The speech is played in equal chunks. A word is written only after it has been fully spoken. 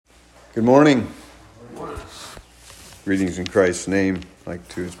Good morning. Greetings in Christ's name. I'd like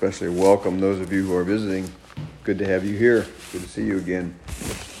to especially welcome those of you who are visiting. Good to have you here. Good to see you again.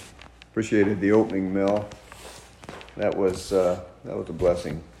 Appreciated the opening, Mel. That was a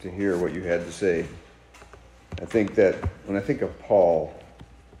blessing to hear what you had to say. I think that when I think of Paul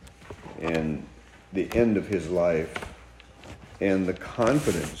and the end of his life and the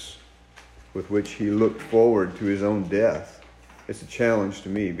confidence with which he looked forward to his own death, it's a challenge to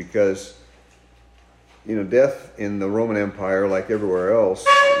me because, death in the Roman Empire, like everywhere else,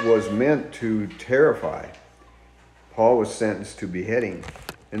 was meant to terrify. Paul was sentenced to beheading,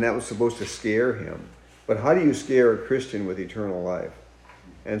 and that was supposed to scare him. But how do you scare a Christian with eternal life?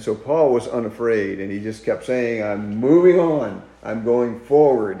 And so Paul was unafraid, and he just kept saying, I'm moving on. I'm going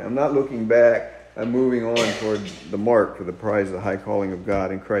forward. I'm not looking back. I'm moving on toward the mark for the prize of the high calling of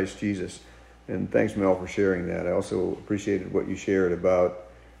God in Christ Jesus. And thanks, Mel, for sharing that. I also appreciated what you shared about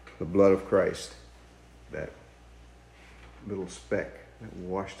the blood of Christ, that little speck that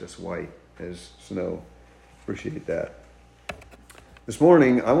washed us white as snow. Appreciate that. This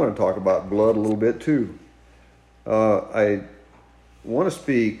morning, I want to talk about blood a little bit too. I want to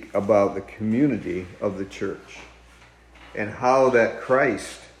speak about the community of the church and how that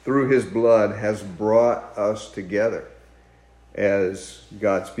Christ, through his blood, has brought us together as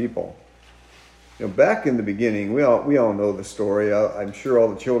God's people. Back in the beginning, we all know the story. I'm sure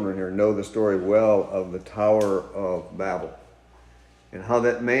all the children here know the story well of the Tower of Babel and how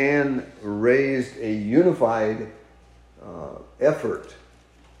that man raised a unified effort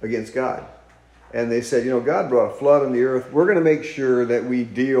against God. And they said, God brought a flood on the earth. We're going to make sure that we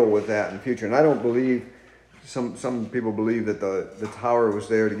deal with that in the future. And I don't believe, some people believe that the tower was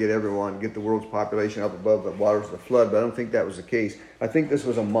there to get everyone, get the world's population up above the waters of the flood, but I don't think that was the case. I think this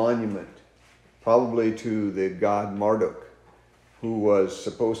was a monument, probably to the god Marduk, who was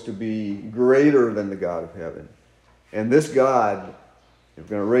supposed to be greater than the God of heaven. And this God is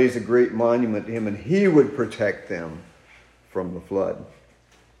going to raise a great monument to him, and he would protect them from the flood.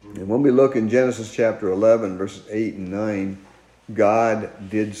 And when we look in Genesis chapter 11, verses 8 and 9, God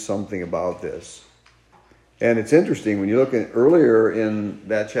did something about this. And it's interesting, when you look at earlier in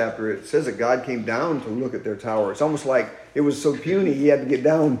that chapter, it says that God came down to look at their tower. It's almost like it was so puny, he had to get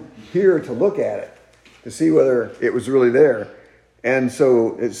down here to look at it, to see whether it was really there. And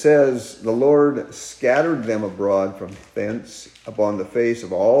so it says, the Lord scattered them abroad from thence upon the face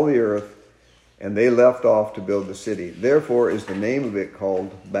of all the earth, and they left off to build the city. Therefore is the name of it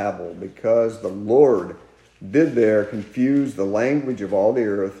called Babel, because the Lord did there confuse the language of all the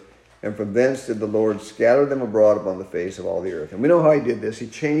earth, and from thence did the Lord scatter them abroad upon the face of all the earth. And we know how he did this. He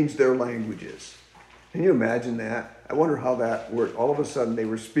changed their languages. Can you imagine that? I wonder how that worked. All of a sudden they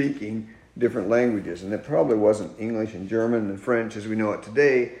were speaking different languages. And it probably wasn't English and German and French as we know it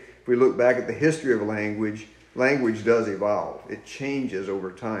today. If we look back at the history of a language, language does evolve. It changes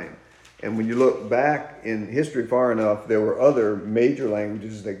over time. And when you look back in history far enough, there were other major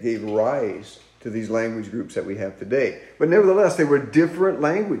languages that gave rise to these language groups that we have today. But nevertheless, they were different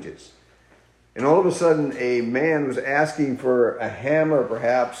languages. And all of a sudden, a man was asking for a hammer,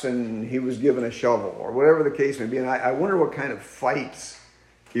 perhaps, and he was given a shovel, or whatever the case may be. And I wonder what kind of fights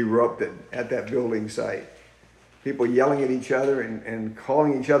erupted at that building site. People yelling at each other and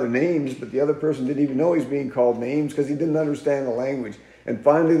calling each other names, but the other person didn't even know he was being called names because he didn't understand the language. And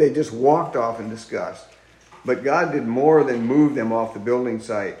finally, they just walked off in disgust. But God did more than move them off the building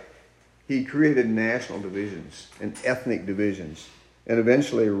site. He created national divisions and ethnic divisions and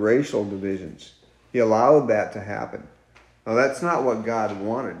eventually racial divisions. He allowed that to happen. Now, that's not what God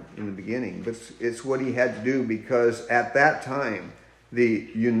wanted in the beginning, but it's what he had to do because at that time, the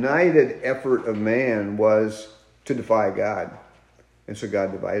united effort of man was to defy God. And so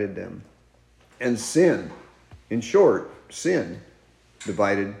God divided them. And sin, in short, sin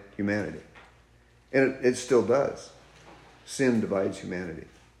divided humanity. And it still does. Sin divides humanity.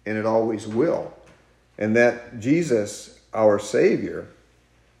 And it always will. And that Jesus, our Savior,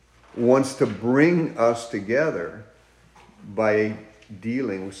 wants to bring us together by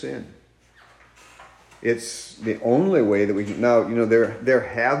dealing with sin. It's the only way that we can. Now, there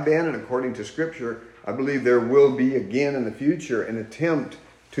have been, and according to Scripture, I believe there will be again in the future an attempt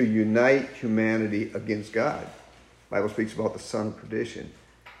to unite humanity against God. The Bible speaks about the son of perdition.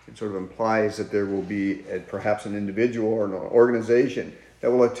 It sort of implies that there will be perhaps an individual or an organization that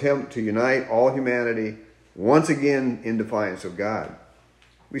will attempt to unite all humanity once again in defiance of God.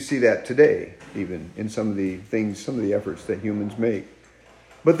 We see that today, even in some of the efforts that humans make.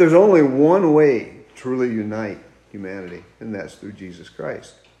 But there's only one way to truly unite humanity, and that's through Jesus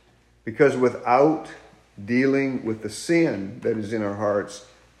Christ. Because without dealing with the sin that is in our hearts,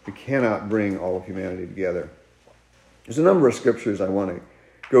 We cannot bring all of humanity together. There's a number of scriptures I want to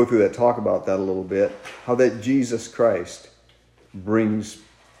go through that talk about that a little bit, how that Jesus Christ brings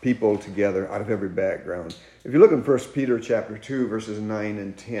people together out of every background. If you look in 1 Peter chapter 2, verses 9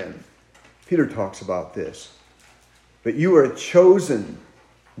 and 10, Peter talks about this. But you are a chosen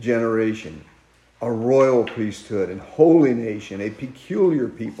generation, a royal priesthood, and holy nation, a peculiar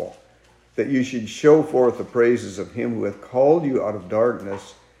people, that you should show forth the praises of him who hath called you out of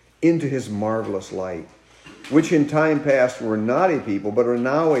darkness into his marvelous light, which in time past were not a people, but are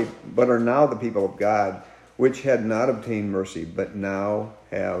now the people of God, which had not obtained mercy, but now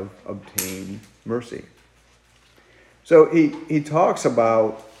have obtained mercy. So he talks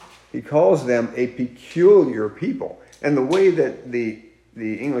about, he calls them a peculiar people. And the way that the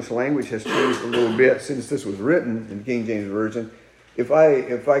English language has changed a little bit since this was written in the King James Version, if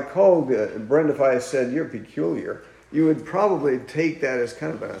I called Brenda, if I said, you're peculiar, you would probably take that as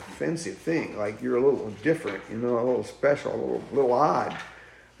kind of an offensive thing, like you're a little different, a little special, a little odd.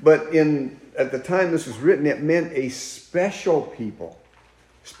 But at the time this was written, it meant a special people,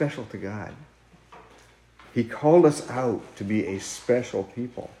 special to God. He called us out to be a special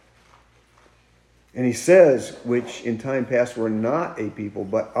people. And he says, which in time past were not a people,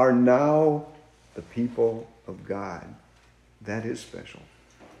 but are now the people of God. That is special.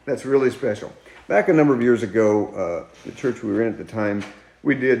 That's really special. Back a number of years ago, the church we were in at the time,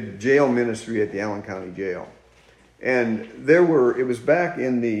 we did jail ministry at the Allen County Jail. And it was back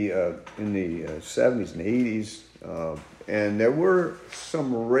in the 70s and 80s, and there were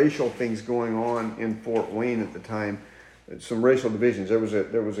some racial things going on in Fort Wayne at the time, some racial divisions. There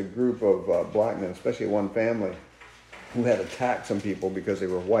was a group of black men, especially one family, who had attacked some people because they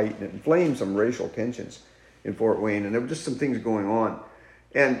were white, and it inflamed some racial tensions in Fort Wayne, and there were just some things going on.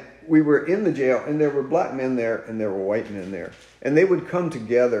 And we were in the jail, and there were black men there, and there were white men there. And they would come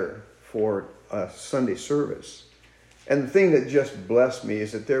together for a Sunday service. And the thing that just blessed me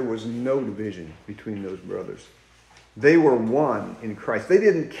is that there was no division between those brothers. They were one in Christ. They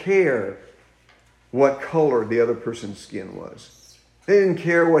didn't care what color the other person's skin was. They didn't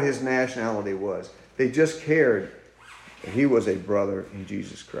care what his nationality was. They just cared that he was a brother in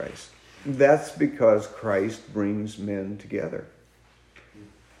Jesus Christ. That's because Christ brings men together.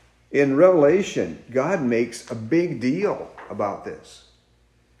 In Revelation, God makes a big deal about this.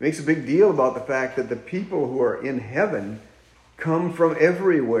 He makes a big deal about the fact that the people who are in heaven come from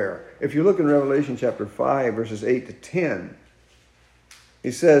everywhere. If you look in Revelation chapter 5, verses 8 to 10,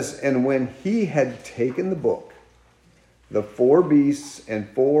 he says, and when he had taken the book, the 4 beasts and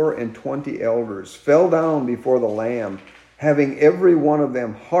 24 elders fell down before the Lamb, having every one of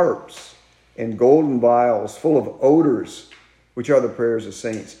them harps and golden vials full of odors, which are the prayers of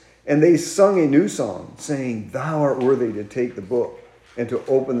saints. And they sung a new song, saying, thou art worthy to take the book and to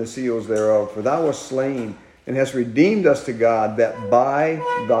open the seals thereof. For thou wast slain and hast redeemed us to God, that by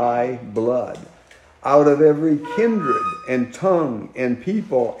thy blood, out of every kindred and tongue and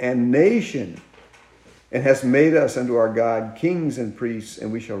people and nation, and hast made us unto our God kings and priests,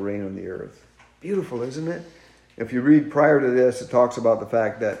 and we shall reign on the earth. Beautiful, isn't it? If you read prior to this, it talks about the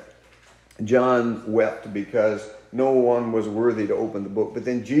fact that John wept because no one was worthy to open the book. But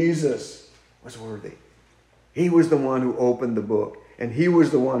then Jesus was worthy. He was the one who opened the book. And he was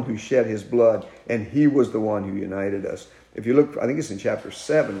the one who shed his blood. And he was the one who united us. If you look, I think it's in chapter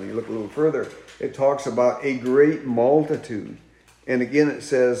 7, when you look a little further, it talks about a great multitude. And again it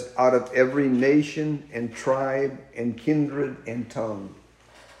says, out of every nation and tribe and kindred and tongue.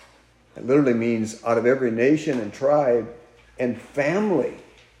 It literally means out of every nation and tribe and family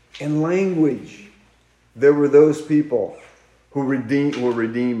and language. There were those people who were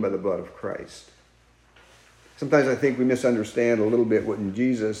redeemed by the blood of Christ. Sometimes I think we misunderstand a little bit when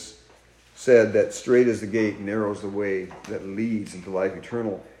Jesus said that straight is the gate and narrow is the way that leads into life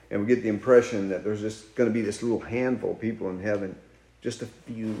eternal. And we get the impression that there's just going to be this little handful of people in heaven. Just a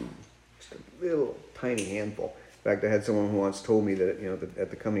few. Just a little tiny handful. In fact, I had someone who once told me that at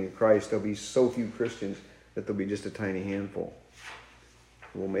the coming of Christ, there'll be so few Christians that there'll be just a tiny handful.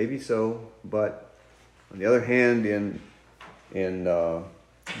 Well, maybe so, but on the other hand, in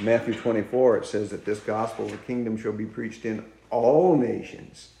Matthew 24, it says that this gospel of the kingdom shall be preached in all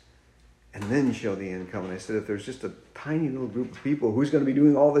nations, and then shall the end come. And I said, if there's just a tiny little group of people, who's going to be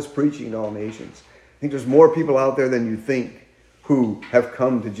doing all this preaching in all nations? I think there's more people out there than you think who have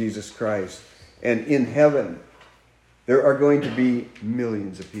come to Jesus Christ. And in heaven, there are going to be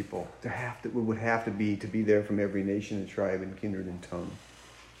millions of people. Would have to be there from every nation and tribe and kindred and tongue.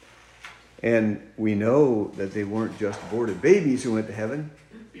 And we know that they weren't just aborted babies who went to heaven,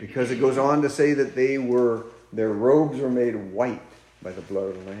 because it goes on to say that their robes were made white by the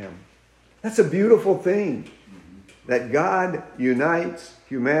blood of the Lamb. That's a beautiful thing, that God unites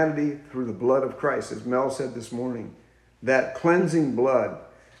humanity through the blood of Christ, as Mel said this morning, that cleansing blood.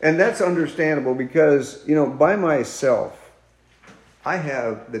 And that's understandable because, by myself, I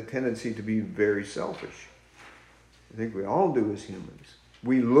have the tendency to be very selfish. I think we all do as humans.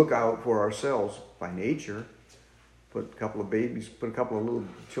 We look out for ourselves by nature. Put a couple of little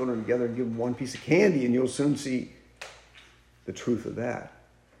children together and give them one piece of candy, and you'll soon see the truth of that.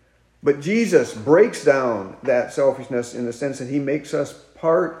 But Jesus breaks down that selfishness in the sense that he makes us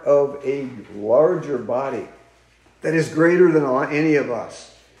part of a larger body that is greater than any of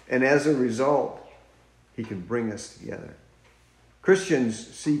us. And as a result, he can bring us together. Christians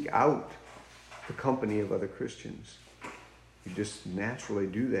seek out the company of other Christians. You just naturally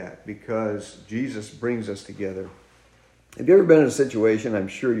do that because Jesus brings us together. Have you ever been in a situation, I'm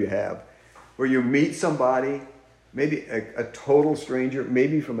sure you have, where you meet somebody, maybe a total stranger,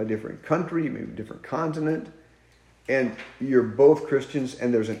 maybe from a different country, maybe a different continent, and you're both Christians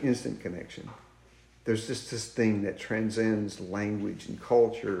and there's an instant connection. There's just this thing that transcends language and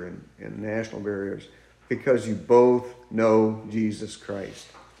culture and national barriers because you both know Jesus Christ.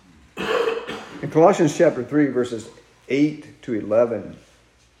 In Colossians chapter 3, verses 8 to 11,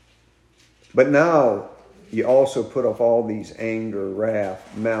 but now you also put off all these anger,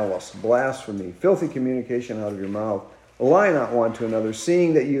 wrath, malice, blasphemy, filthy communication out of your mouth. Lie not one to another,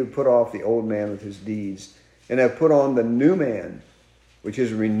 seeing that you have put off the old man with his deeds, and have put on the new man, which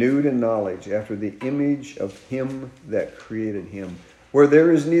is renewed in knowledge after the image of him that created him, where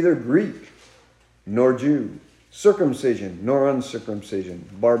there is neither Greek nor Jew, circumcision nor uncircumcision,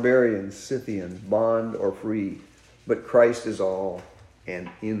 barbarian, Scythian, bond or free, but Christ is all and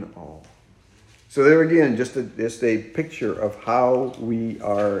in all. So there again, just a picture of how we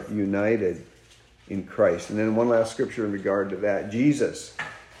are united in Christ. And then one last scripture in regard to that. Jesus,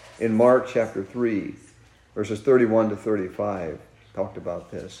 in Mark chapter 3, verses 31 to 35, talked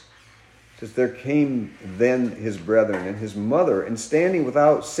about this. It says, there came then his brethren and his mother, and standing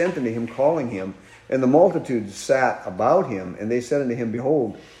without sent unto him, calling him. And the multitude sat about him, and they said unto him,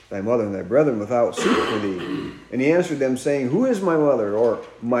 behold, thy mother and thy brethren without seek for thee. And he answered them, saying, who is my mother or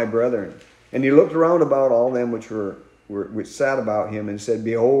my brethren? And he looked around about all them which sat about him, and said,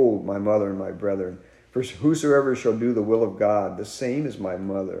 behold, my mother and my brethren. For whosoever shall do the will of God, the same is my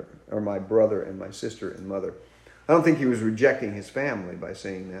mother, or my brother and my sister and mother. I don't think he was rejecting his family by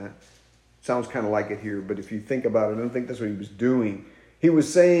saying that. Sounds kind of like it here, but if you think about it, I don't think that's what he was doing. He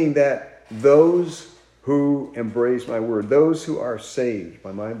was saying that those who embrace my word, those who are saved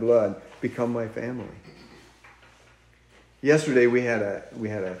by my blood, become my family. Yesterday we had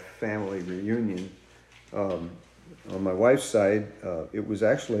a family reunion. On my wife's side, it was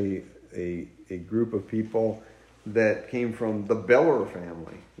actually a group of people that came from the Beller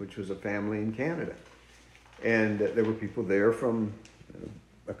family, which was a family in Canada. And there were people there from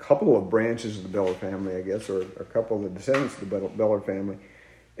a couple of branches of the Beller family, I guess, or a couple of the descendants of the Beller family.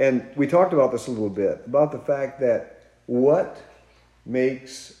 And we talked about this a little bit, about the fact that what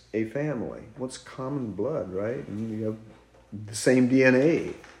makes a family? What's common blood, right? And you have the same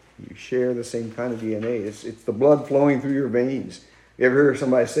DNA. You share the same kind of DNA. It's the blood flowing through your veins. You ever hear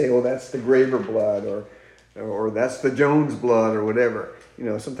somebody say, "Oh, that's the Graver blood," or that's the Jones blood, or whatever?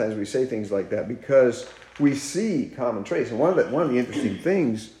 Sometimes we say things like that because we see common traits. And one of the interesting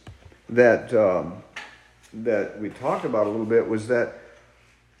things that we talked about a little bit was that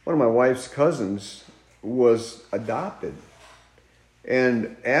one of my wife's cousins was adopted,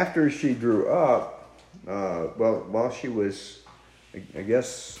 and after she grew up. While she was, I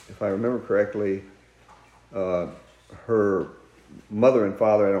guess, if I remember correctly, her mother and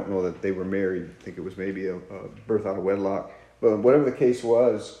father, I don't know that they were married. I think it was maybe a birth out of wedlock. But whatever the case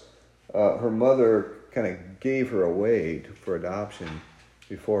was, her mother kind of gave her away for adoption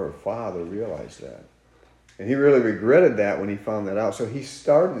before her father realized that. And he really regretted that when he found that out. So he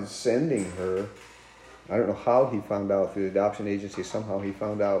started sending her. I don't know how he found out through the adoption agency. Somehow he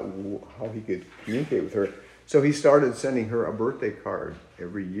found out how he could communicate with her. So he started sending her a birthday card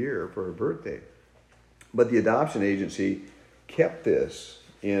every year for her birthday. But the adoption agency kept this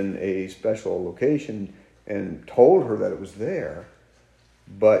in a special location and told her that it was there.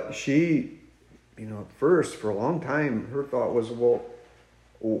 But she, at first, for a long time, her thought was, well,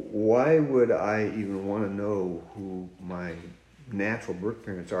 why would I even want to know who my natural birth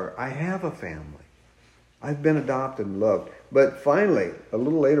parents are? I have a family. I've been adopted and loved. But finally, a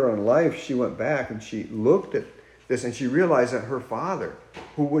little later on in life, she went back and she looked at this and she realized that her father,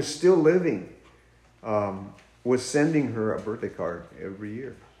 who was still living, was sending her a birthday card every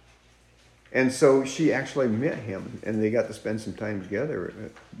year. And so she actually met him, and they got to spend some time together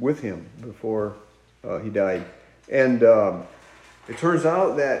with him before he died. And it turns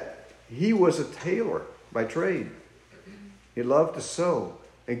out that he was a tailor by trade. He loved to sew.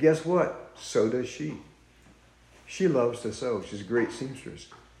 And guess what? So does she. She loves to sew. She's a great seamstress.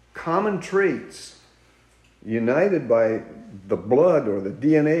 Common traits united by the blood or the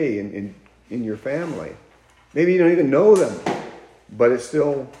DNA in your family. Maybe you don't even know them, but it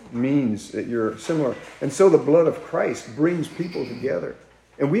still means that you're similar. And so the blood of Christ brings people together.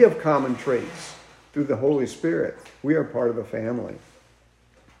 And we have common traits through the Holy Spirit. We are part of a family.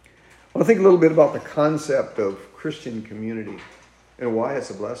 I want to think a little bit about the concept of Christian community and why it's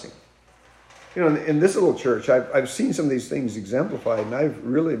a blessing. You know, in this little church, I've seen some of these things exemplified, and I've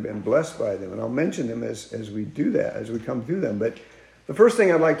really been blessed by them. And I'll mention them as we do that, as we come through them. But the first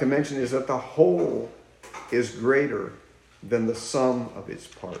thing I'd like to mention is that the whole is greater than the sum of its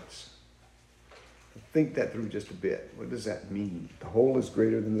parts. Think that through just a bit. What does that mean? The whole is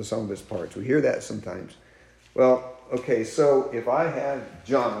greater than the sum of its parts. We hear that sometimes. Well, okay, so if I have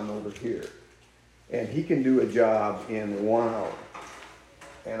John over here, and he can do a job in 1 hour,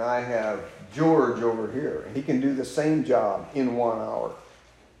 and I have George over here, and he can do the same job in 1 hour,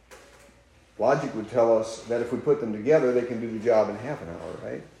 logic would tell us that if we put them together, they can do the job in half an hour,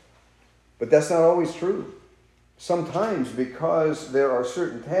 right? But that's not always true. Sometimes, because there are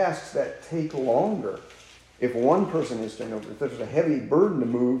certain tasks that take longer. If one person is turned over, if there's a heavy burden to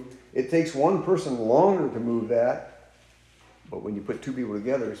move, it takes one person longer to move that. But when you put two people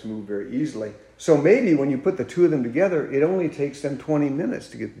together, it's moved very easily. So maybe when you put the two of them together, it only takes them 20 minutes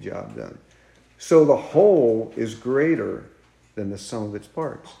to get the job done. So the whole is greater than the sum of its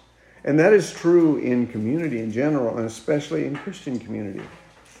parts. And that is true in community in general, and especially in Christian community.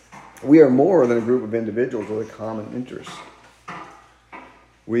 We are more than a group of individuals with a common interest.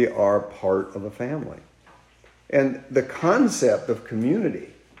 We are part of a family. And the concept of community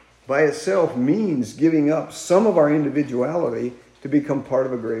by itself means giving up some of our individuality to become part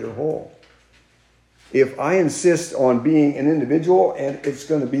of a greater whole. If I insist on being an individual and it's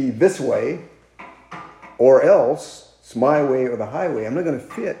going to be this way, or else it's my way or the highway, I'm not going to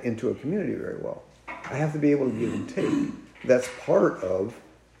fit into a community very well. I have to be able to give and take. That's part of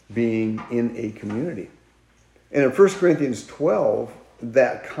being in a community. And in 1 Corinthians 12,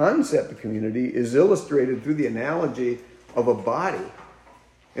 that concept of community is illustrated through the analogy of a body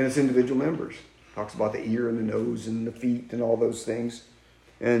and its individual members. It talks about the ear and the nose and the feet and all those things.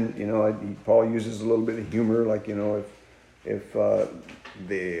 And, you know, Paul uses a little bit of humor, like, you know, if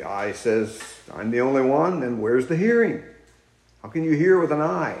the eye says, I'm the only one, then where's the hearing? How can you hear with an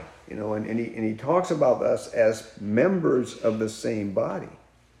eye? You know, and he talks about us as members of the same body.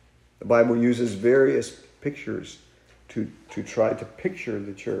 The Bible uses various pictures to try to picture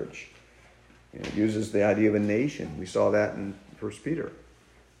the church. It uses the idea of a nation. We saw that in 1 Peter.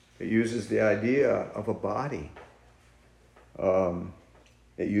 It uses the idea of a body.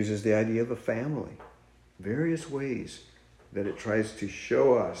 It uses the idea of a family. Various ways that it tries to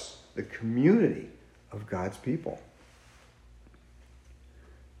show us the community of God's people.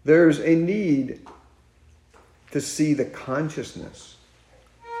 There's a need to see the consciousness,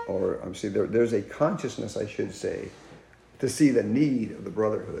 there's a consciousness, I should say, to see the need of the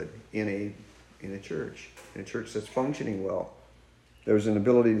brotherhood in a church that's functioning well. There's an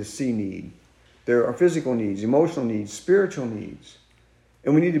ability to see need. There are physical needs, emotional needs, spiritual needs.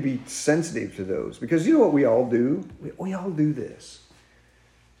 And we need to be sensitive to those. Because you know what we all do? We all do this.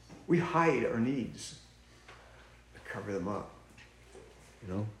 We hide our needs to cover them up.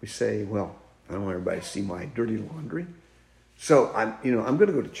 You know, we say, well, I don't want everybody to see my dirty laundry. So I'm going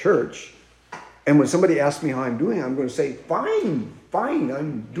to go to church. And when somebody asks me how I'm doing, I'm going to say, fine,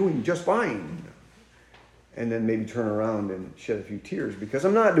 I'm doing just fine. And then maybe turn around and shed a few tears because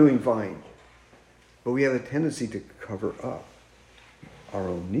I'm not doing fine. But we have a tendency to cover up our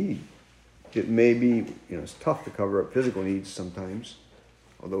own need. It may be, it's tough to cover up physical needs sometimes,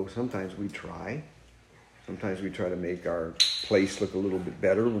 although sometimes we try. Sometimes we try to make our place look a little bit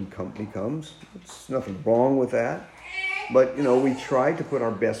better when company comes. There's nothing wrong with that. But, we try to put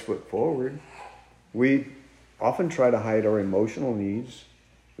our best foot forward. We often try to hide our emotional needs.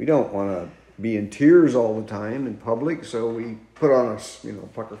 We don't want to be in tears all the time in public, so we put on a,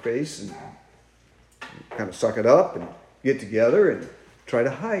 pucker face and kind of suck it up and get together and try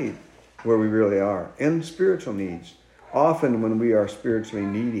to hide where we really are. And spiritual needs. Often when we are spiritually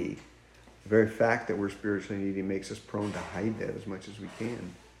needy, the very fact that we're spiritually needy makes us prone to hide that as much as we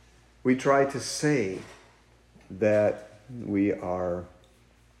can. We try to say that we are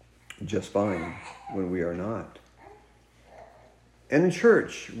just fine when we are not. And in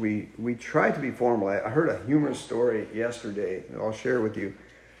church, we try to be formal. I heard a humorous story yesterday that I'll share with you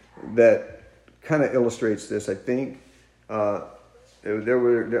that kind of illustrates this. I think there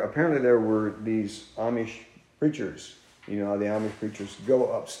were these Amish preachers. You know how the Amish preachers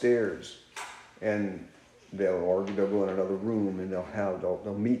go upstairs and they'll go in another room and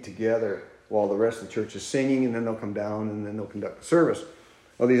they'll meet together while the rest of the church is singing, and then they'll come down and then they'll conduct the service.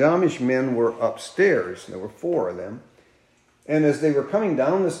 Well, these Amish men were upstairs. There were 4 of them. And as they were coming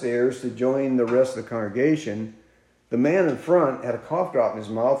down the stairs to join the rest of the congregation, the man in front had a cough drop in his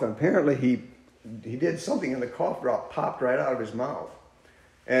mouth, and apparently he did something and the cough drop popped right out of his mouth.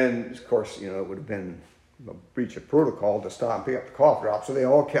 And of course, it would have been a breach of protocol to stop and pick up the cough drop, so they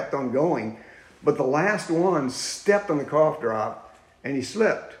all kept on going. But the last one stepped on the cough drop and he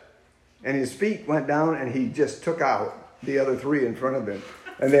slipped. And his feet went down and he just took out the other 3 in front of him.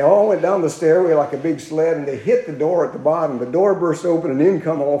 And they all went down the stairway like a big sled, and they hit the door at the bottom. The door burst open, and in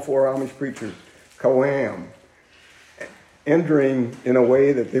come all 4 Amish preachers. Ka-wham. Entering in a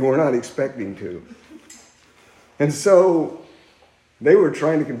way that they were not expecting to. And so they were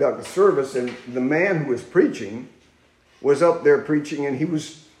trying to conduct a service, and the man who was preaching was up there preaching, and he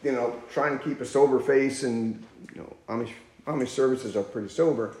was, trying to keep a sober face, and, Amish services are pretty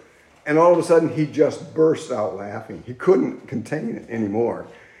sober. And all of a sudden, he just burst out laughing. He couldn't contain it anymore.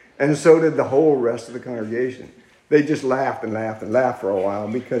 And so did the whole rest of the congregation. They just laughed and laughed and laughed for a while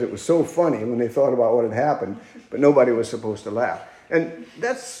because it was so funny when they thought about what had happened, but nobody was supposed to laugh. And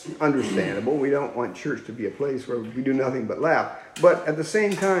that's understandable. We don't want church to be a place where we do nothing but laugh. But at the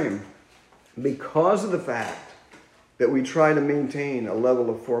same time, because of the fact that we try to maintain a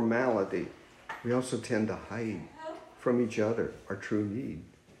level of formality, we also tend to hide from each other our true need.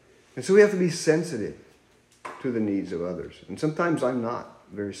 And so we have to be sensitive to the needs of others. And sometimes I'm not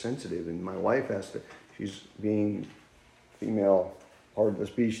very sensitive, and my wife she's being female, part of the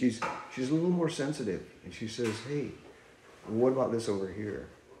species, she's a little more sensitive. And she says, hey, what about this over here?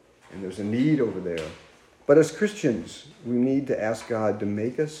 And there's a need over there. But as Christians, we need to ask God to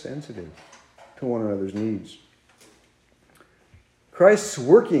make us sensitive to one another's needs. Christ's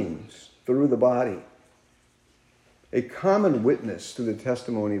workings through the body, a common witness to the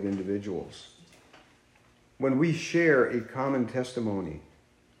testimony of individuals. When we share a common testimony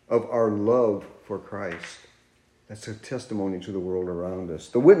of our love for Christ, that's a testimony to the world around us.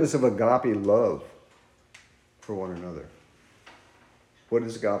 The witness of agape love for one another. What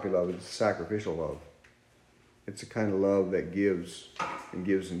is agape love? It's sacrificial love. It's a kind of love that gives and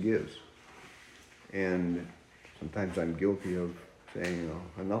gives and gives. And sometimes I'm guilty of saying,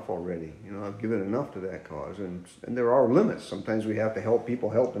 enough already. I've given enough to that cause. And there are limits. Sometimes we have to help people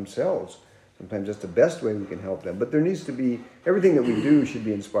help themselves. Sometimes that's the best way we can help them. But there needs to be, everything that we do should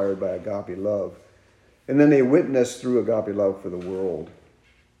be inspired by agape love. And then they witness through agape love for the world.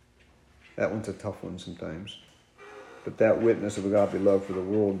 That one's a tough one sometimes. But that witness of agape love for the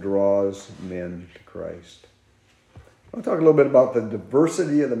world draws men to Christ. I'll talk a little bit about the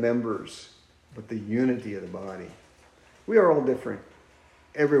diversity of the members, but the unity of the body. We are all different.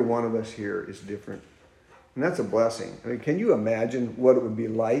 Every one of us here is different. And that's a blessing. Can you imagine what it would be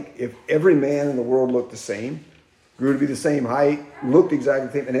like if every man in the world looked the same, grew to be the same height, looked exactly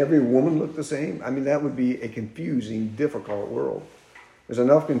the same, and every woman looked the same? That would be a confusing, difficult world. There's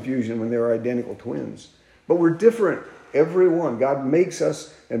enough confusion when there are identical twins. But we're different, every one. God makes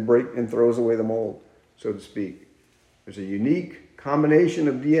us and throws away the mold, so to speak. There's a unique combination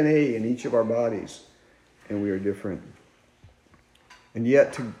of DNA in each of our bodies, and we are different. And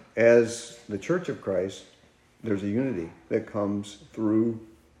yet, as the Church of Christ, there's a unity that comes through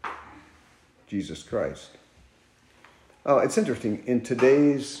Jesus Christ. It's interesting. In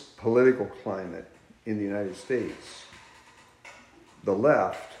today's political climate in the United States, the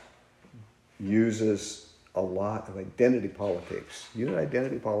left uses a lot of identity politics. You know what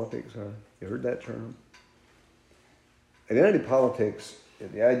identity politics are? You heard that term? Identity politics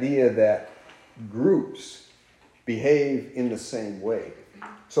is the idea that groups behave in the same way.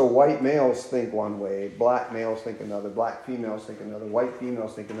 So white males think one way, black males think another, black females think another, white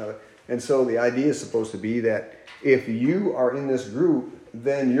females think another. And so the idea is supposed to be that if you are in this group,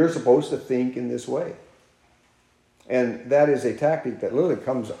 then you're supposed to think in this way. And that is a tactic that literally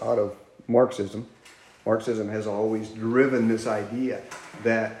comes out of Marxism. Marxism has always driven this idea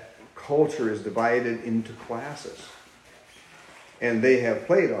that culture is divided into classes. And they have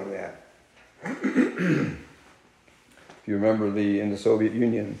played on that. If you remember in the Soviet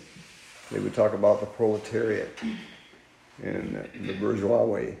Union, they would talk about the proletariat and the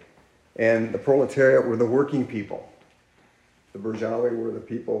bourgeoisie. And the proletariat were the working people. The bourgeoisie were the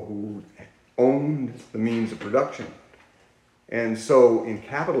people who owned the means of production. And so in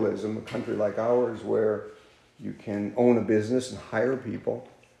capitalism, a country like ours where you can own a business and hire people,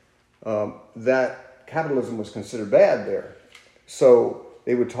 that capitalism was considered bad there. So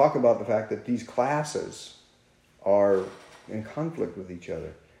they would talk about the fact that these classes are in conflict with each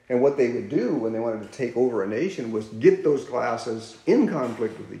other. And what they would do when they wanted to take over a nation was get those classes in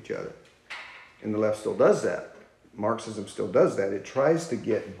conflict with each other. And the left still does that. Marxism still does that. It tries to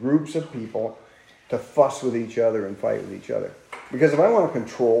get groups of people to fuss with each other and fight with each other. Because if I want to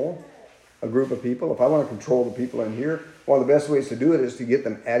control a group of people, if I want to control the people in here, one of the best ways to do it is to get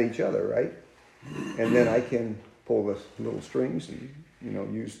them at each other, right? And then I can pull the little strings and,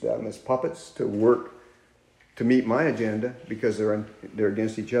 use them as puppets to work to meet my agenda because they're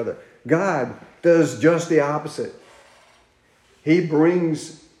against each other. God does just the opposite. He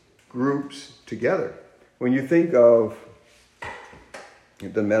brings groups together. When you think of,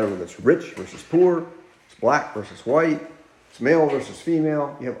 it doesn't matter whether it's rich versus poor, it's black versus white, it's male versus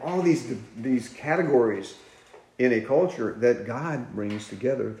female. You have all these categories in a culture that God brings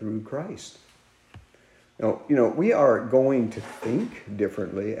together through Christ. Now, we are going to think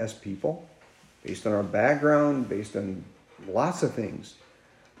differently as people based on our background, based on lots of things.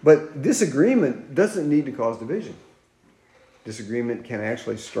 But disagreement doesn't need to cause division. Disagreement can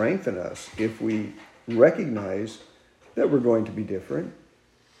actually strengthen us if we recognize that we're going to be different.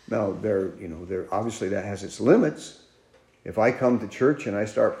 Now, there obviously that has its limits. If I come to church and I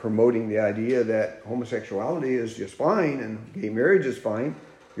start promoting the idea that homosexuality is just fine and gay marriage is fine,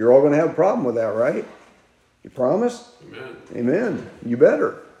 you're all going to have a problem with that, right? You promise? Amen. Amen. You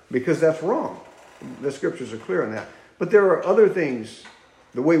better, because that's wrong. The scriptures are clear on that. But there are other things,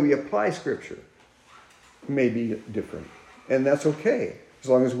 the way we apply scripture may be different. And that's okay, as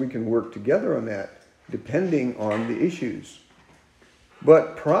long as we can work together on that, depending on the issues.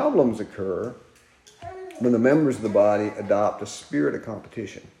 But problems occur when the members of the body adopt a spirit of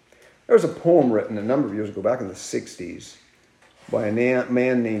competition. There was a poem written a number of years ago, back in the 60s, by a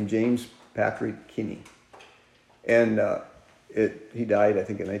man named James Patrick Kinney. And he died, I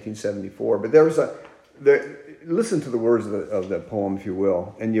think, in 1974. But listen to the words of the poem, if you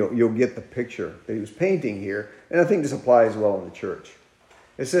will, and you'll get the picture that he was painting here. And I think this applies well in the church.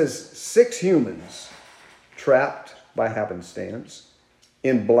 It says, 6 humans trapped by happenstance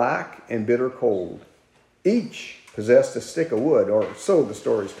in black and bitter cold. Each possessed a stick of wood, or so the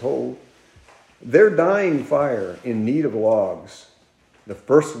story's told. Their dying fire in need of logs. The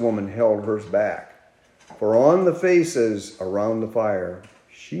first woman held hers back. For on the faces around the fire,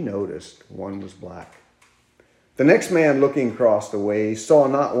 she noticed one was black. The next man looking across the way saw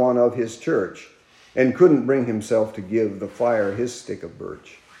not one of his church, and couldn't bring himself to give the fire his stick of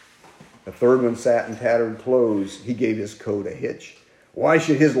birch. The third one sat in tattered clothes. He gave his coat a hitch. Why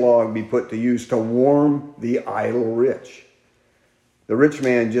should his log be put to use to warm the idle rich? The rich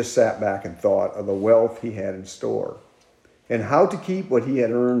man just sat back and thought of the wealth he had in store, and how to keep what he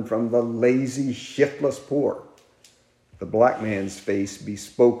had earned from the lazy, shiftless poor. The black man's face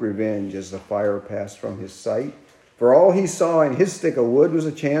bespoke revenge as the fire passed from his sight, for all he saw in his stick of wood was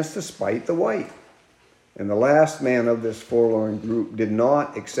a chance to spite the white. And the last man of this forlorn group did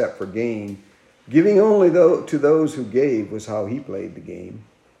not, except for gain, giving only to those who gave was how he played the game.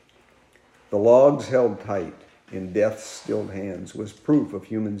 The logs held tight in death's stilled hands was proof of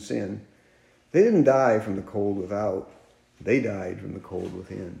human sin. They didn't die from the cold without. They died from the cold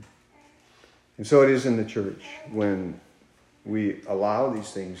within. And so it is in the church when we allow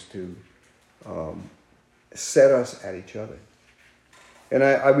these things to set us at each other. And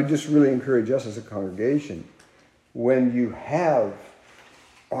I would just really encourage us as a congregation, when you have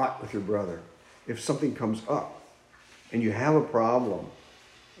aught with your brother, if something comes up and you have a problem,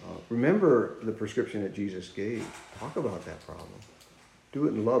 remember the prescription that Jesus gave. Talk about that problem. Do it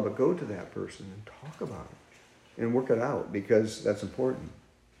in love, but go to that person and talk about it and work it out, because that's important.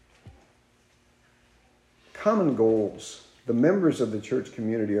 Common goals. The members of the church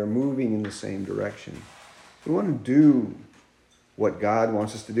community are moving in the same direction. We want to do what God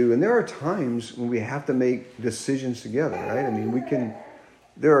wants us to do. And there are times when we have to make decisions together, right? I mean,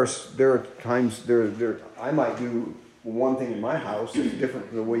 there are times I might do one thing in my house that's different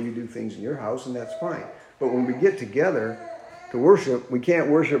from the way you do things in your house, and that's fine. But when we get together to worship, we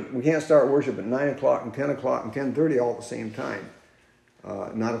can't start worship at 9 o'clock and 10 o'clock and 10:30 all at the same time.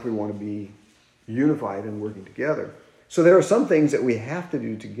 Not if we want to be unified and working together. So there are some things that we have to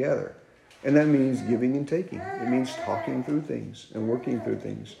do together. And that means giving and taking. It means talking through things and working through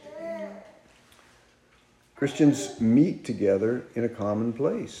things. Christians meet together in a common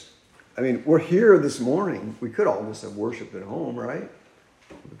place. I mean, we're here this morning. We could all just have worshiped at home, right?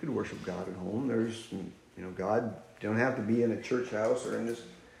 We could worship God at home. God You don't have to be in a church house or in this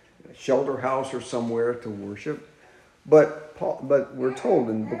shelter house or somewhere to worship. But we're told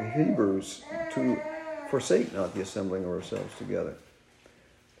in the book of Hebrews to forsake not the assembling of ourselves together.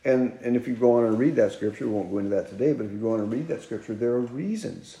 And if you go on and read that scripture, we won't go into that today, but if you go on and read that scripture, there are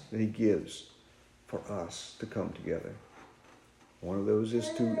reasons that he gives for us to come together. One of those is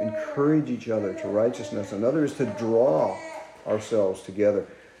to encourage each other to righteousness. Another is to draw ourselves together.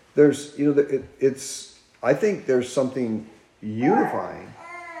 I think there's something unifying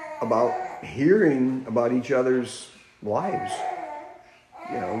about hearing about each other's lives.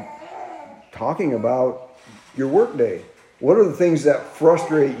 Talking about your workday. What are the things that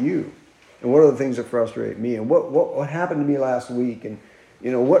frustrate you? And what are the things that frustrate me? And what happened to me last week? And,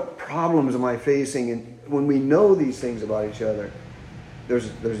 what problems am I facing? And when we know these things about each other, there's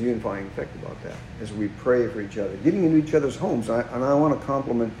a unifying effect about that as we pray for each other, getting into each other's homes. And I want to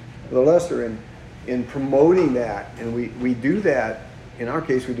compliment Brother Lester in promoting that. And we do that. In our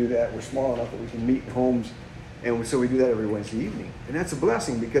case, we do that. We're small enough that we can meet in homes. And so we do that every Wednesday evening. And that's a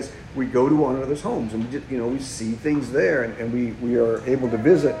blessing because we go to one another's homes and we see things there and we are able to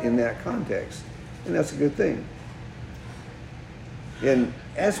visit in that context. And that's a good thing. And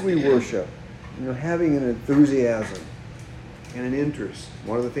as we worship, having an enthusiasm and an interest.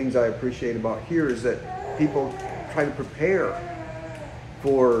 One of the things I appreciate about here is that people try to prepare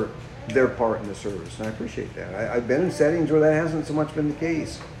for their part in the service. And I appreciate that. I've been in settings where that hasn't so much been the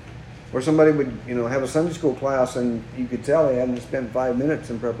case. Or somebody would, have a Sunday school class and you could tell they hadn't spent 5 minutes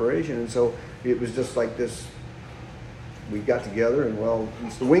in preparation. And so it was just like this, we got together and,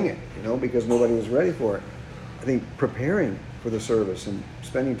 it's to wing it, because nobody was ready for it. I think preparing for the service and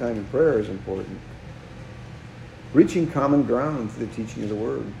spending time in prayer is important. Reaching common ground through the teaching of the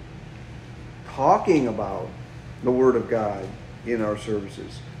Word. Talking about the Word of God in our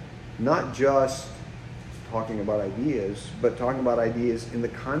services. Not just talking about ideas, but talking about ideas in the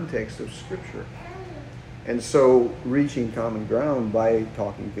context of Scripture. And so reaching common ground by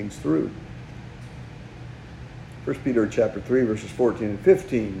talking things through. 1 Peter chapter 3, verses 14 and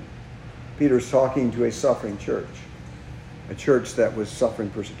 15. Peter's talking to a suffering church. A church that was suffering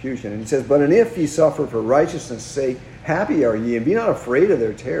persecution. And he says, "But if ye suffer for righteousness' sake, happy are ye, and be not afraid of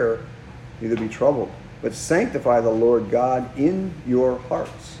their terror, neither be troubled, but sanctify the Lord God in your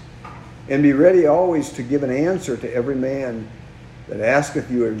hearts. And be ready always to give an answer to every man that asketh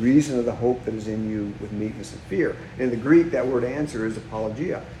you a reason of the hope that is in you with meekness and fear." In the Greek, that word answer is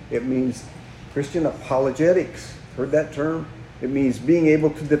apologia. It means Christian apologetics. Heard that term? It means being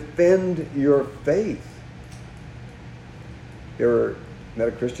able to defend your faith. You ever met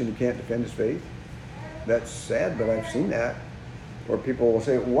a Christian who can't defend his faith? That's sad, but I've seen that. Or people will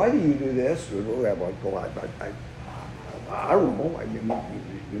say, "Why do you do this?" I don't know.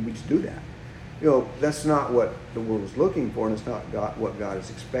 We just do that. That's not what the world is looking for, and it's not what God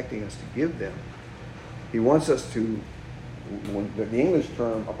is expecting us to give them. He wants us to, the English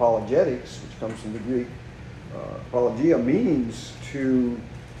term apologetics, which comes from the Greek, apologia means to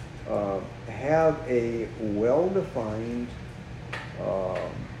have a well-defined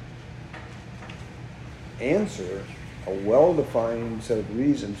answer, a well-defined set of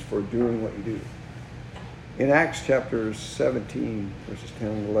reasons for doing what you do. In Acts chapter 17, verses 10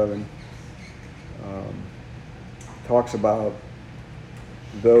 and 11, talks about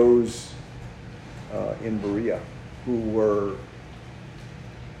those in Berea who were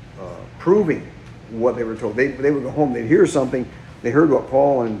proving what they were told. They would go home, they'd hear something, they heard what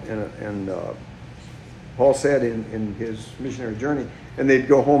Paul and Paul said in his missionary journey, and they'd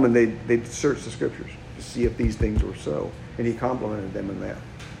go home and they'd search the Scriptures to see if these things were so. And he complimented them in that.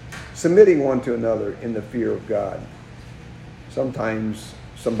 Submitting one to another in the fear of God. Sometimes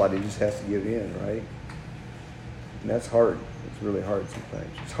somebody just has to give in, right? And that's hard. It's really hard sometimes.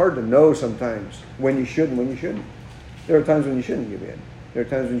 It's hard to know sometimes when you should and when you shouldn't. There are times when you shouldn't give in. There are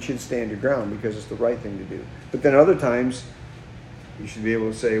times when you should stand your ground because it's the right thing to do. But then other times, you should be able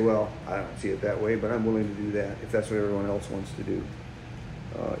to say, "Well, I don't see it that way, but I'm willing to do that if that's what everyone else wants to do."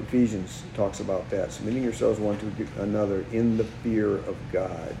 Ephesians talks about that. Submitting yourselves one to another in the fear of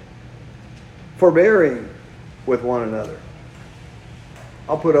God. Forbearing with one another.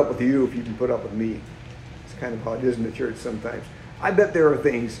 I'll put up with you if you can put up with me. It's kind of how it is in the church sometimes. I bet there are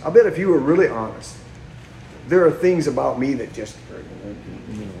things, I bet if you were really honest, there are things about me that just,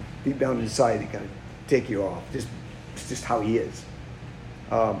 deep down inside, they kind of take you off. It's just how he is.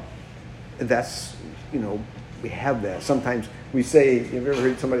 That's, we have that. Sometimes we say, you've ever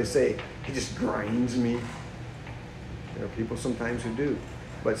heard somebody say, "He just grinds me"? There are people sometimes who do.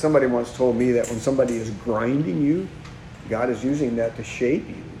 But somebody once told me that when somebody is grinding you, God is using that to shape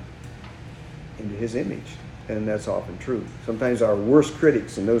you into his image. And that's often true. Sometimes our worst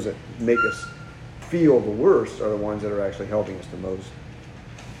critics and those that make us feel the worst are the ones that are actually helping us the most.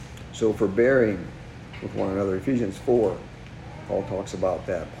 So forbearing with one another, Ephesians 4, Paul talks about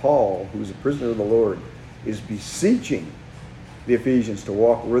that. Paul, who's a prisoner of the Lord, is beseeching the Ephesians to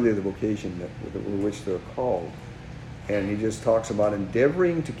walk worthy of the vocation with which they're called. And he just talks about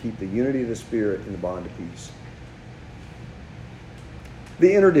endeavoring to keep the unity of the Spirit in the bond of peace.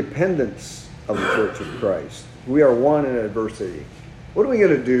 The interdependence of the Church of Christ. We are one in adversity. What are we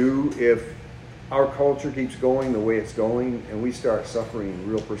going to do if our culture keeps going the way it's going and we start suffering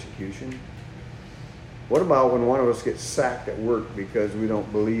real persecution? What about when one of us gets sacked at work because we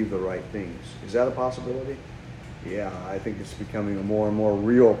don't believe the right things? Is that a possibility? Yeah, I think it's becoming a more and more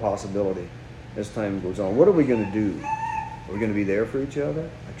real possibility as time goes on. What are we going to do? Are we going to be there for each other?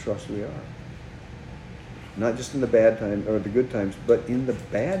 I trust we are. Not just in the bad times or the good times, but in the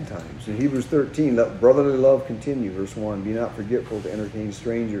bad times. In Hebrews 13, let brotherly love continue. Verse 1, be not forgetful to entertain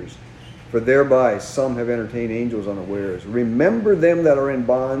strangers, for thereby some have entertained angels unawares. Remember them that are in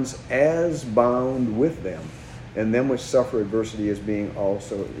bonds as bound with them, and them which suffer adversity as being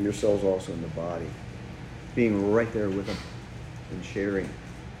also yourselves also in the body. Being right there with them and sharing.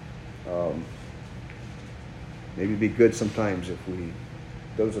 Maybe it'd be good sometimes if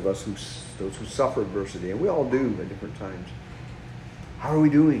those who suffer adversity, and we all do at different times. How are we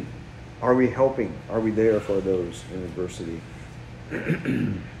doing? Are we helping? Are we there for those in adversity?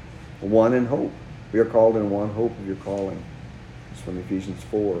 One in hope. We are called in one hope of your calling. It's from Ephesians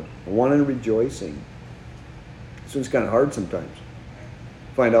 4. One in rejoicing. So it's kind of hard sometimes.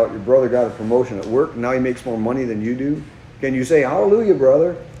 Find out your brother got a promotion at work, and now he makes more money than you do. Can you say, hallelujah,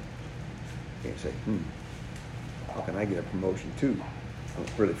 brother? You can't say, how can I get a promotion too? I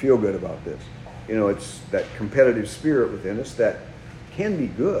don't really feel good about this. You know, it's that competitive spirit within us that can be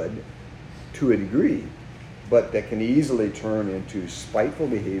good to a degree, but that can easily turn into spiteful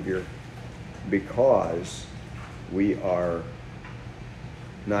behavior because we are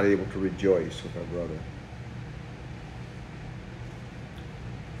not able to rejoice with our brother.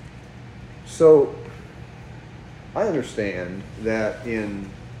 So, I understand that in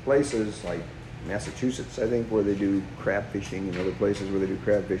places like Massachusetts, I think, where they do crab fishing, and other places where they do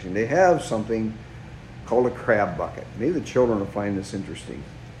crab fishing, they have something called a crab bucket. Maybe the children will find this interesting.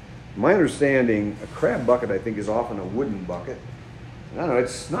 My understanding, a crab bucket, I think, is often a wooden bucket. I don't know,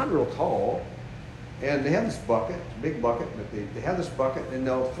 it's not real tall. And they have this bucket, big bucket, but they have this bucket, and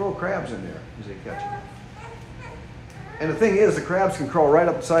they'll throw crabs in there as they catch them. And the thing is, the crabs can crawl right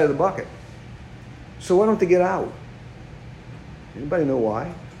up the side of the bucket. So why don't they get out? Anybody know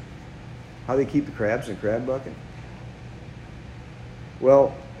why? How they keep the crabs in a crab bucket?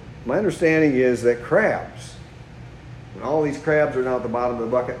 Well, my understanding is that crabs, when all these crabs are now at the bottom of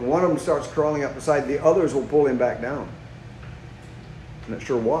the bucket, and one of them starts crawling up the side, the others will pull him back down. I'm not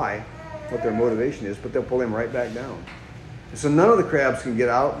sure why, what their motivation is, but they'll pull him right back down. And so none of the crabs can get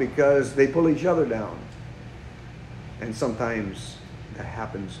out because they pull each other down. And sometimes that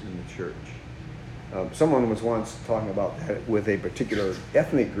happens in the church. Someone was once talking about that with a particular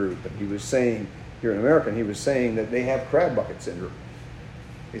ethnic group, and he was saying, here in America, and he was saying that they have crab bucket syndrome.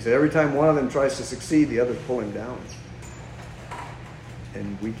 He said every time one of them tries to succeed, the others pull him down.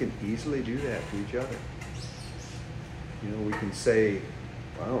 And we can easily do that to each other. You know, we can say,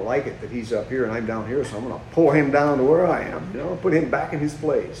 well, I don't like it that he's up here and I'm down here, so I'm going to pull him down to where I am. You know, put him back in his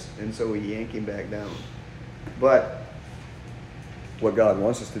place. And so we yank him back down. But what God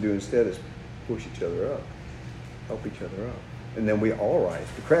wants us to do instead is push each other up, help each other up. And then we all rise.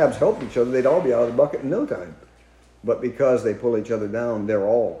 If the crabs helped each other, they'd all be out of the bucket in no time. But because they pull each other down, they're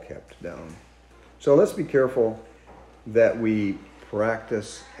all kept down. So let's be careful that we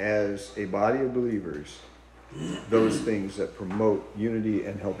practice as a body of believers those things that promote unity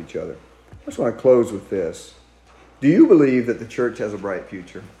and help each other. I just want to close with this. Do you believe that the church has a bright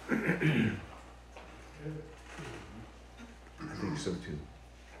future? I think so too.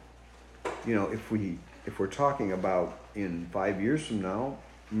 You know, if we're talking about in 5 years from now,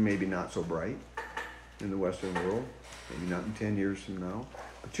 maybe not so bright in the Western world, maybe not in 10 years from now.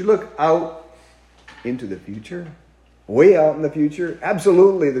 But you look out into the future, way out in the future,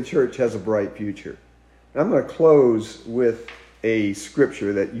 absolutely the church has a bright future. And I'm going to close with a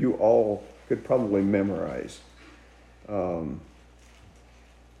scripture that you all could probably memorize. Brenda,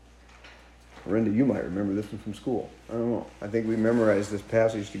 you might remember this one from school. I don't know. I think we memorized this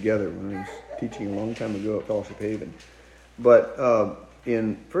passage together when I was teaching a long time ago at Fellowship Haven. But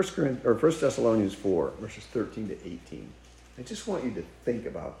in 1 Thessalonians 4, verses 13 to 18, I just want you to think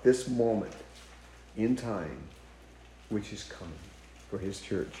about this moment in time which is coming for his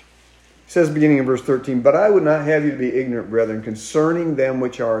church. It says, beginning in verse 13, "But I would not have you to be ignorant, brethren, concerning them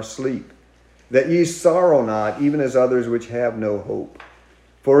which are asleep, that ye sorrow not, even as others which have no hope.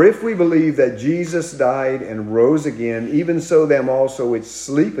 For if we believe that Jesus died and rose again, even so them also which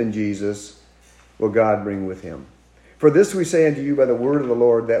sleep in Jesus will God bring with him. For this we say unto you by the word of the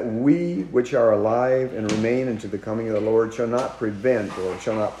Lord, that we which are alive and remain unto the coming of the Lord shall not prevent or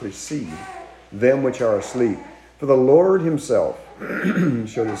shall not precede them which are asleep. For the Lord himself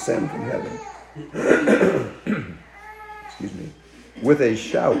shall descend from heaven excuse me, with a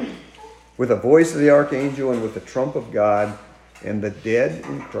shout, with the voice of the archangel, and with the trump of God, and the dead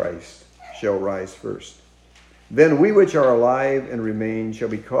in Christ shall rise first. Then we which are alive and remain shall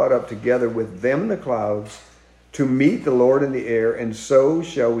be caught up together with them in the clouds to meet the Lord in the air, and so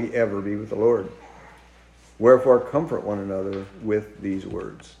shall we ever be with the Lord. Wherefore comfort one another with these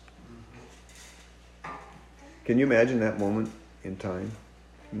words." Can you imagine that moment in time?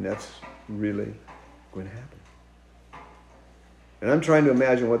 And that's really going to happen. And I'm trying to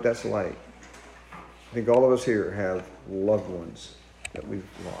imagine what that's like. I think all of us here have loved ones that we've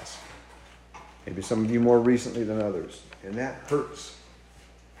lost. Maybe some of you more recently than others. And that hurts.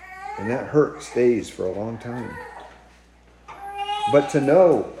 And that hurt stays for a long time. But to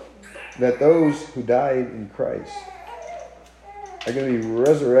know that those who died in Christ are going to be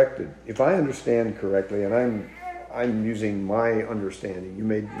resurrected, if I understand correctly, and I'm using my understanding, you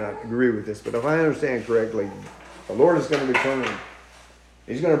may not agree with this, but if I understand correctly, the Lord is going to return.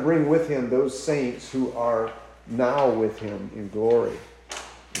 He's going to bring with him those saints who are now with him in glory,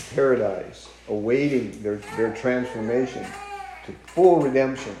 in paradise, awaiting their transformation to full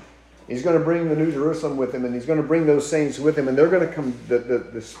redemption. He's going to bring the New Jerusalem with him, and he's going to bring those saints with him, and they're going to come,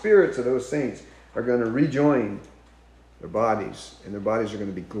 the spirits of those saints are going to rejoin their bodies, and their bodies are going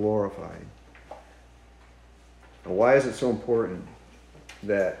to be glorified. Now, why is it so important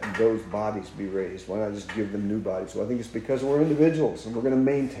that those bodies be raised? Why not just give them new bodies? Well, I think it's because we're individuals, and we're going to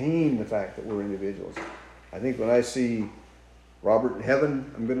maintain the fact that we're individuals. I think when I see Robert in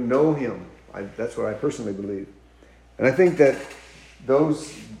heaven, I'm going to know him. That's what I personally believe. And I think that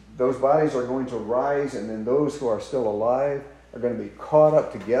those bodies are going to rise, and then those who are still alive are going to be caught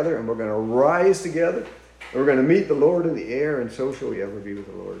up together, and we're going to rise together, and we're going to meet the Lord in the air, and so shall we ever be with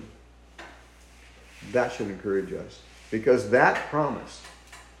the Lord. That should encourage us, because that promise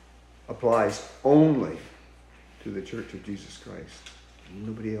applies only to the Church of Jesus Christ.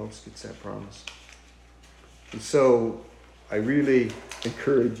 Nobody else gets that promise. And so I really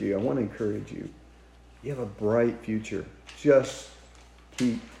encourage you. I want to encourage you. You have a bright future. Just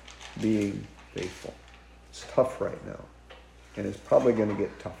keep being faithful. It's tough right now, and it's probably going to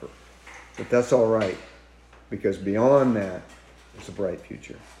get tougher. But that's all right, because beyond that, there's a bright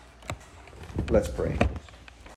future. Let's pray.